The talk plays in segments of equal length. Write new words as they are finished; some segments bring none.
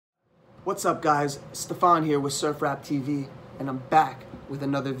What's up guys, Stefan here with SurfRapTV, and I'm back with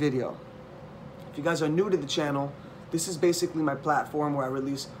another video. If you guys are new to the channel, this is basically my platform where I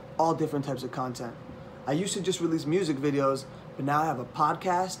release all different types of content. I used to just release music videos, but now I have a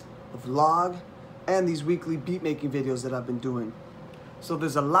podcast, a vlog, and these weekly beat making videos that I've been doing. So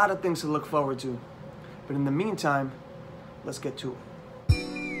there's a lot of things to look forward to. But in the meantime, let's get to it.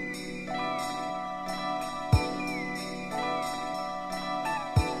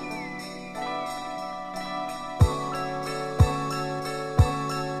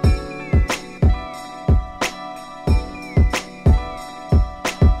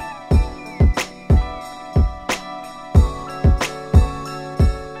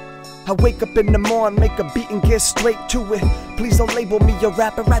 I wake up in the morning, make a beat and get straight to it. Please don't label me a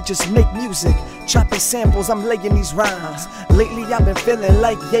rapper, I just make music. Chopping samples, I'm laying these rhymes. Lately I've been feeling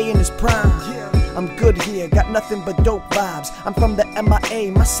like Ye in his prime. I'm good here, got nothing but dope vibes. I'm from the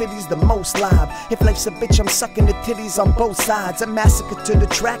MIA, my city's the most live. If life's a bitch, I'm sucking the titties on both sides. A massacre to the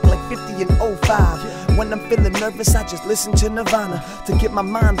track like 50 and 05. When I'm feeling nervous, I just listen to Nirvana. To get my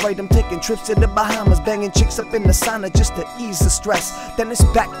mind right, I'm taking trips to the Bahamas, banging chicks up in the sauna just to ease the stress. Then it's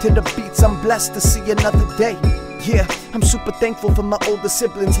back to the beats, I'm blessed to see another day. Yeah, I'm super thankful for my older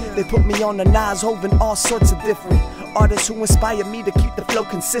siblings. They put me on the Nas, Hov, all sorts of different artists who inspire me to keep the flow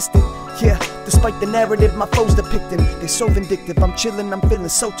consistent. Yeah, despite the narrative my foes depicting, they're so vindictive. I'm chilling, I'm feeling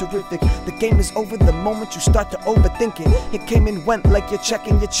so terrific. The game is over the moment you start to overthink it. It came and went like you're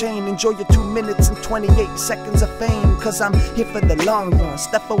checking your chain. Enjoy your 2 minutes and 28 seconds of fame, cause I'm here for the long run.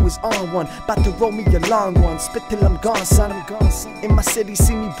 Steph always on one, about to roll me a long one. Spit till I'm gone, son. In my city,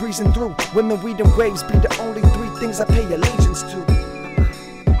 see me breezing through. Women, weed, and waves be the only 3 things I pay allegiance to.